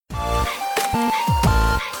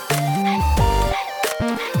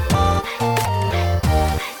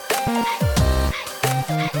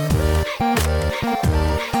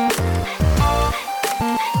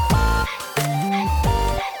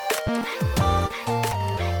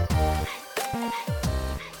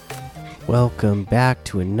Welcome back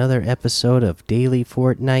to another episode of Daily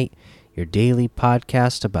Fortnite, your daily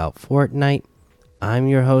podcast about Fortnite. I'm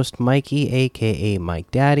your host, Mikey, aka Mike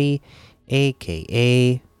Daddy,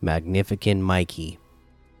 aka Magnificent Mikey.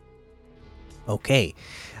 Okay,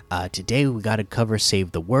 today we got to cover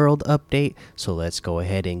Save the World update, so let's go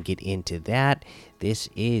ahead and get into that. This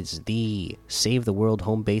is the Save the World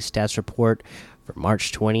Homebase stats report for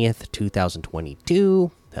March 20th,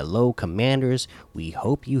 2022. Hello, Commanders. We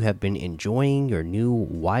hope you have been enjoying your new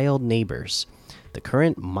wild neighbors. The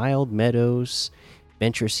current Mild Meadows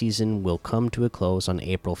venture season will come to a close on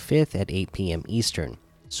April 5th at 8 p.m. Eastern.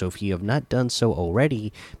 So if you have not done so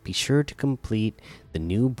already, be sure to complete the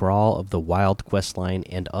new Brawl of the Wild questline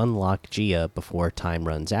and unlock Gia before time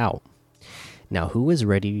runs out. Now, who is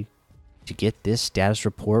ready to get this status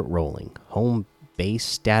report rolling? Home base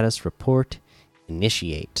status report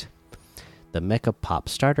initiate. The Mecha Pop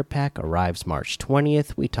Starter Pack arrives March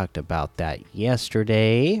 20th. We talked about that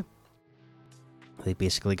yesterday. They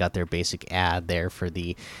basically got their basic ad there for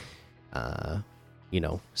the,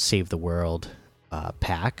 Save the World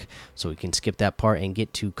pack. So we can skip that part and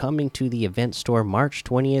get to coming to the event store March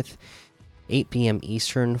 20th, 8 p.m.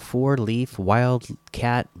 Eastern. 4-Leaf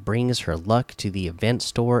Wildcat brings her luck to the event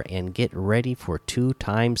store, and get ready for 2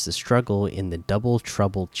 times the struggle in the Double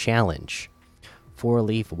Trouble Challenge.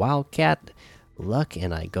 4-Leaf Wildcat, luck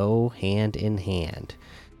and I go hand in hand.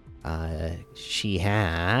 She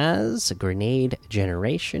has Grenade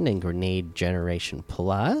Generation and Grenade Generation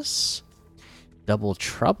Plus. Double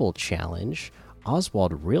Trouble Challenge.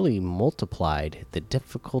 Oswald really multiplied the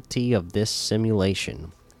difficulty of this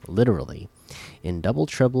simulation. Literally. In Double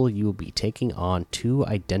Trouble, you will be taking on 2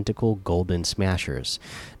 identical Golden Smashers.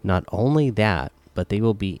 Not only that, but they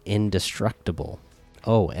will be indestructible.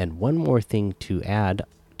 Oh, and one more thing to add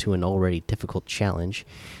to an already difficult challenge.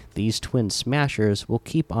 These twin smashers will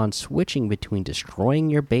keep on switching between destroying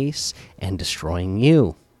your base and destroying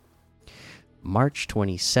you. March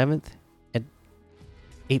 27th at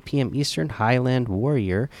 8 p.m. Eastern, Highland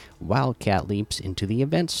Warrior Wildcat leaps into the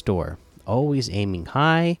event store. Always aiming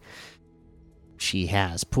high. She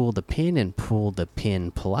has Pull the Pin and Pull the Pin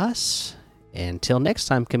Plus. Until next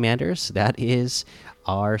time, Commanders, that is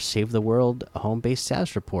our Save the World home-based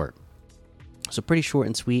status report. So pretty short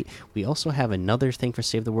and sweet. We also have another thing for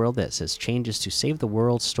Save the World that says changes to Save the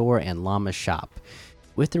World store and Llama shop.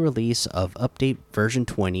 With the release of update version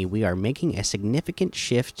 20, we are making a significant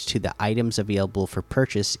shift to the items available for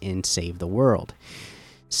purchase in Save the World.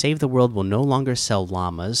 Save the World will no longer sell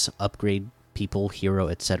llamas, upgrade people, hero,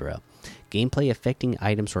 etc. Gameplay affecting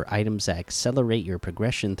items or items that accelerate your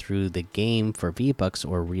progression through the game for V-Bucks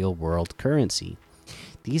or real world currency.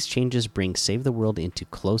 These changes bring Save the World into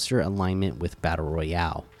closer alignment with Battle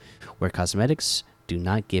Royale, where cosmetics do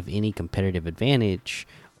not give any competitive advantage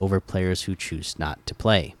over players who choose not to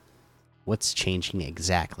play. What's changing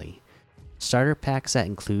exactly? Starter packs that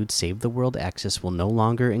include Save the World access will no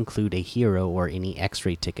longer include a hero or any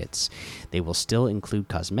X-ray tickets. They will still include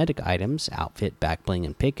cosmetic items, outfit, backbling,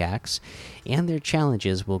 and pickaxe, and their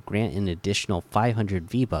challenges will grant an additional 500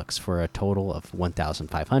 V-Bucks for a total of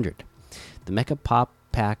 1,500. The Mecha Pop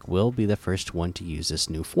Pack will be the first one to use this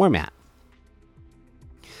new format.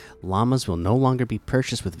 Llamas will no longer be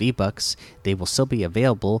purchased with V-Bucks. They will still be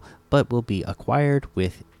available, but will be acquired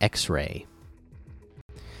with X-ray.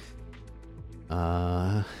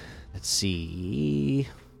 Let's see.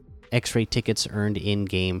 X-ray tickets earned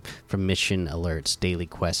in-game from mission alerts, daily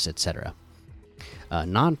quests, etc.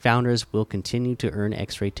 Non-founders will continue to earn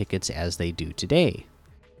X-ray tickets as they do today.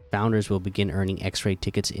 Founders will begin earning X-ray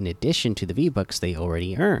tickets in addition to the V-Bucks they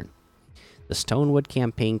already earn. The Stonewood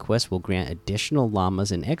campaign quest will grant additional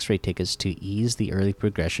llamas and X-ray tickets to ease the early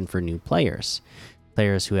progression for new players.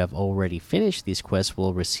 Players who have already finished these quests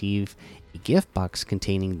will receive a gift box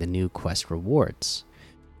containing the new quest rewards.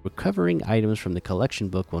 Recovering items from the collection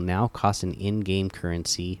book will now cost an in-game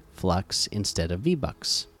currency, Flux, instead of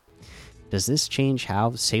V-Bucks. Does this change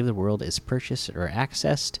how Save the World is purchased or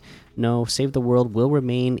accessed? No, Save the World will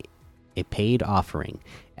remain a paid offering.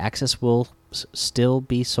 Access will still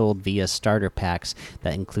be sold via starter packs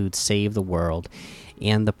that include Save the World,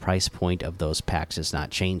 and the price point of those packs is not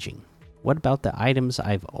changing. What about the items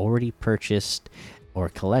I've already purchased or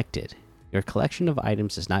collected? Your collection of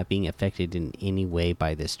items is not being affected in any way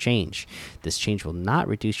by this change. This change will not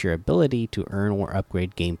reduce your ability to earn or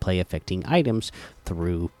upgrade gameplay affecting items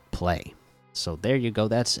through play. So there you go.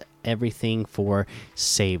 That's everything for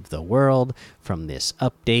Save the World from this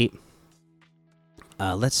update.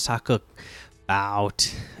 Let's talk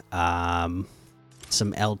about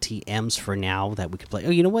some LTMs for now that we could play. Oh,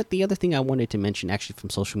 you know what? The other thing I wanted to mention, actually, from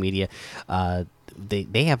social media,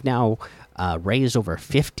 they have now raised over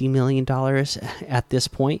 $50 million at this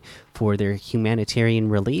point for their humanitarian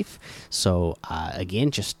relief. So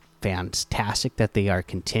again, just fantastic that they are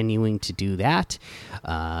continuing to do that,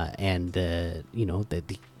 and that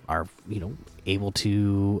they are able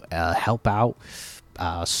to help out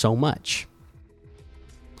so much.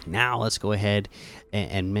 Now let's go ahead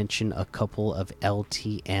and mention a couple of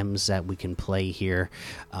LTMs that we can play here.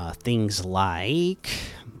 Things like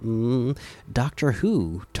Doctor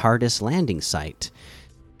Who TARDIS landing site,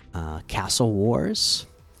 Castle Wars,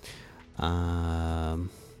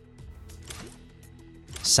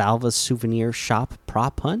 Salva's souvenir shop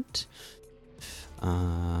prop hunt,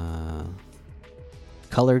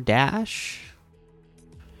 Color Dash,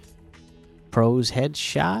 Pros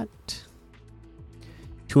headshot,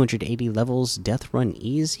 280 levels death run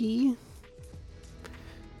easy,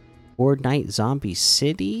 Fortnite Zombie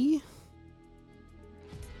City,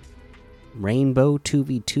 Rainbow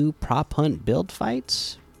 2v2 prop hunt build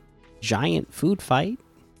fights, Giant food fight,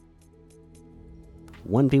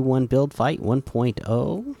 1v1 build fight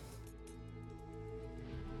 1.0,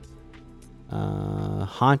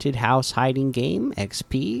 Haunted House Hiding Game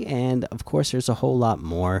XP, and of course there's a whole lot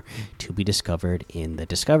more to be discovered in the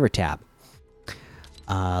Discover tab.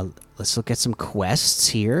 Let's look at some quests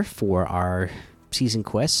here for our season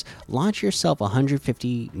quests. Launch yourself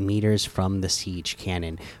 150 meters from the siege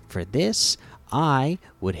cannon. For this, I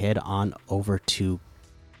would head on over to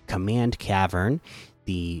Command Cavern.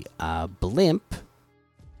 The blimp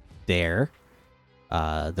there,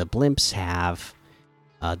 the blimps have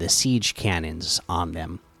the siege cannons on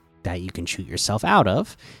them that you can shoot yourself out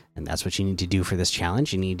of, and that's what you need to do for this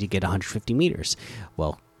challenge. You need to get 150 meters.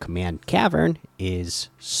 Well, Command Cavern is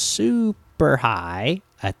super high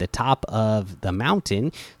at the top of the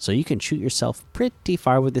mountain, so you can shoot yourself pretty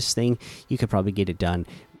far with this thing. You could probably get it done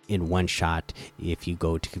in one shot if you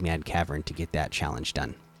go to Command Cavern to get that challenge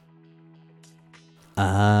done.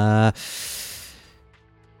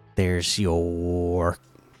 There's your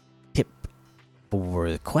tip for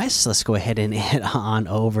the quest. Let's go ahead and head on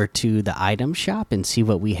over to the item shop and see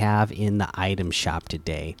what we have in the item shop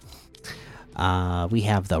today. We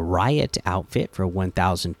have the Riot outfit for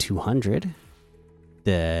 1,200,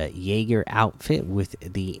 the Jaeger outfit with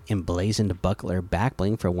the emblazoned buckler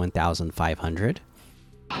backbling for 1,500,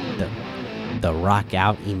 the Rock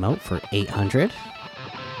Out emote for 800,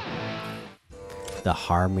 the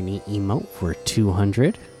Harmony emote for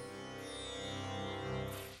 200,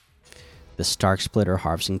 the Stark Splitter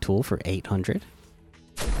harvesting tool for 800,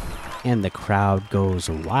 and the Crowd Goes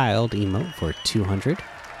Wild emote for 200.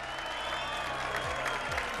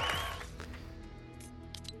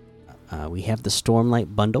 We have the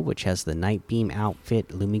Stormlight bundle, which has the Night Beam outfit,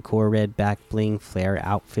 Lumicore red back bling, Flare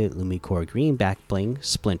outfit, Lumicore green back bling,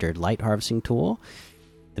 Splintered light harvesting tool,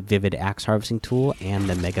 the Vivid axe harvesting tool, and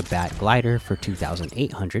the Mega Bat glider for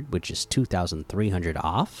 2,800, which is 2,300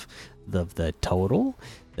 off the total.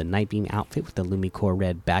 The Night Beam outfit with the Lumicore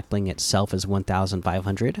red back bling itself is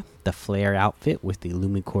 1,500. The Flare outfit with the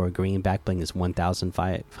Lumicore green back bling is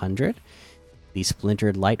 1,500. The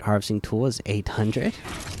Splintered light harvesting tool is 800.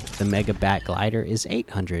 The Mega Bat glider is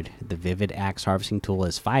 800. The Vivid axe harvesting tool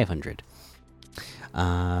is 500.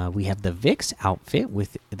 We have the Vix outfit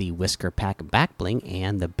with the Whisker Pack back bling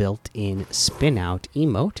and the built-in spin out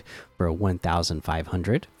emote for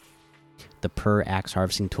 1,500. The Per axe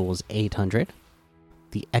harvesting tool is 800.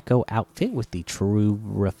 The Echo outfit with the True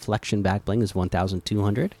Reflection back bling is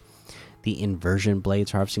 1,200. The Inversion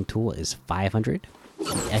Blades harvesting tool is 500.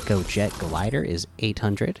 The Echo Jet glider is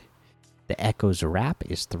 800. The Echo's wrap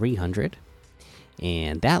is 300.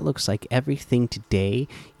 And that looks like everything today.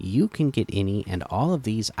 You can get any and all of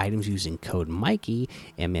these items using code Mikey,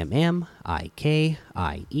 MMMIKIE,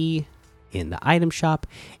 in the item shop,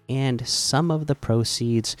 and some of the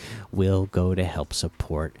proceeds will go to help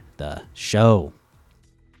support the show.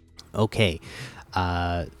 Okay,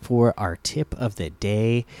 for our tip of the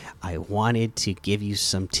day, I wanted to give you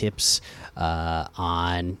some tips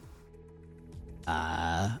on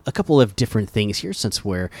a couple of different things here since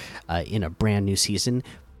we're in a brand new season.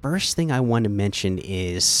 First thing I want to mention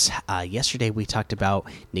is yesterday we talked about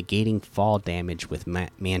negating fall damage with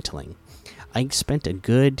mantling. I spent a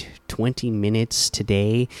good 20 minutes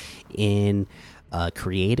today in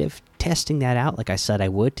creative testing that out, like I said I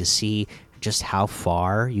would, to see just how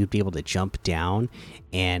far you'd be able to jump down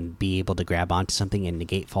and be able to grab onto something and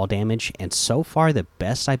negate fall damage. And so far, the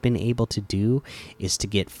best I've been able to do is to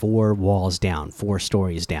get 4 walls down, 4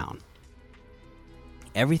 stories down.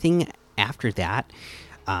 Everything after that,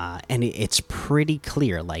 and it's pretty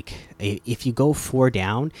clear. Like, if you go 4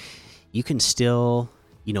 down, you can still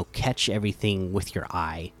catch everything with your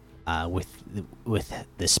eye, with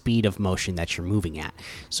the speed of motion that you're moving at.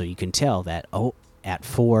 So you can tell that, oh, at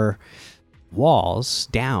 4 walls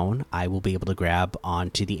down, I will be able to grab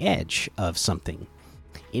onto the edge of something.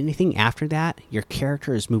 Anything after that, your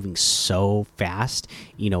character is moving so fast.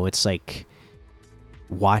 It's like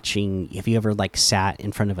watching. Have you ever like sat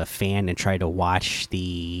in front of a fan and tried to watch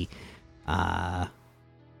the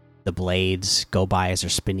blades go by as they're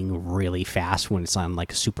spinning really fast when it's on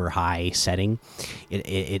like a super high setting?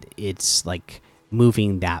 It's like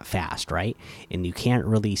moving that fast, right? And you can't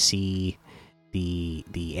really see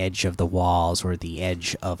the edge of the walls or the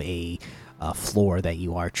edge of a floor that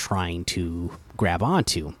you are trying to grab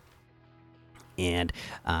onto. And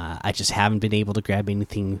I just haven't been able to grab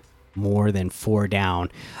anything more than 4 down.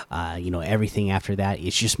 Everything after that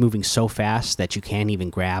is just moving so fast that you can't even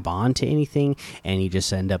grab onto anything, and you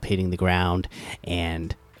just end up hitting the ground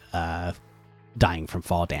and dying from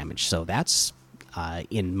fall damage. So that's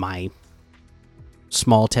in my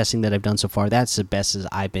small testing that I've done so far, that's the best as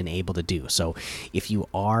I've been able to do. So if you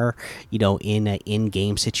are in an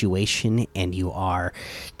in-game situation and you are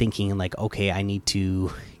thinking like, okay, I need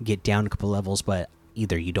to get down a couple levels, but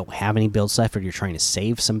either you don't have any builds left or you're trying to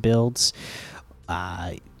save some builds,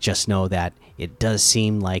 just know that it does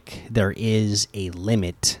seem like there is a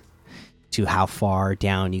limit to how far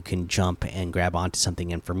down you can jump and grab onto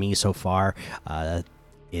something. And for me so far,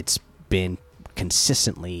 it's been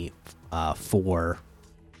consistently 4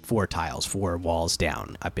 tiles, 4 walls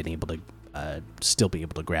down. I've been able to still be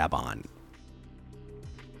able to grab on.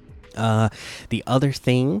 The other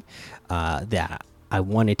thing that I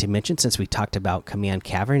wanted to mention, since we talked about Command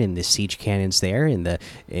Cavern and the siege cannons there in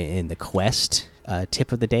the quest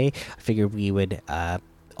tip of the day, I figured we would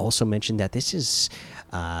also mention that this is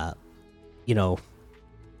a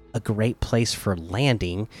great place for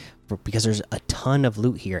landing, because there's a ton of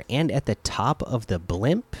loot here. And at the top of the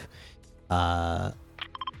blimp at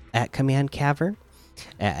Command Cavern,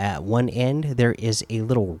 at one end there is a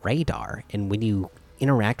little radar, and when you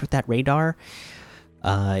interact with that radar,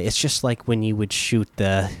 it's just like when you would shoot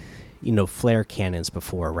the flare cannons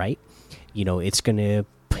before, right? It's gonna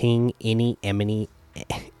ping any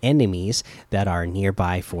enemies that are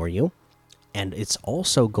nearby for you, and it's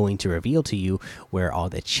also going to reveal to you where all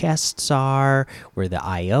the chests are, where the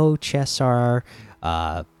IO chests are.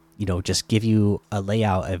 Just give you a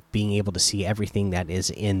layout of being able to see everything that is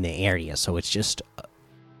in the area. So it's just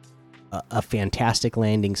a fantastic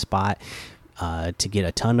landing spot to get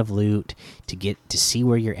a ton of loot, to see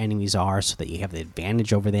where your enemies are, so that you have the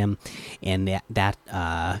advantage over them. And that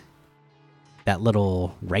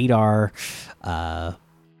little radar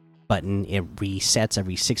button, it resets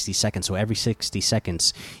every 60 seconds. So every 60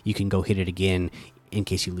 seconds you can go hit it again, in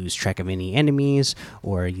case you lose track of any enemies,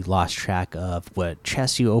 or you lost track of what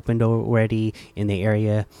chests you opened already in the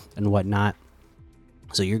area and whatnot.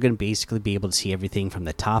 So you're going to basically be able to see everything from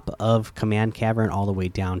the top of Command Cavern all the way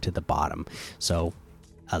down to the bottom. So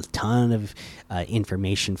a ton of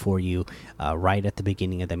information for you right at the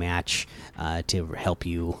beginning of the match to help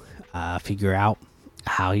you figure out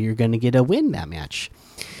how you're going to get a win that match.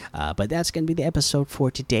 But that's going to be the episode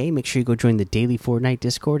for today. Make sure you go join the daily Fortnite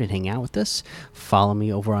Discord and hang out with us. Follow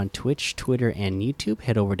me over on Twitch, Twitter, and YouTube.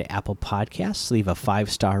 Head over to Apple Podcasts. Leave a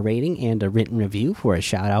 5-star rating and a written review for a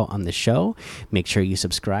shout out on the show. Make sure you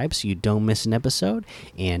subscribe so you don't miss an episode.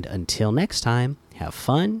 And until next time, have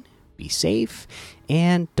fun, be safe,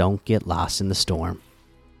 and don't get lost in the storm.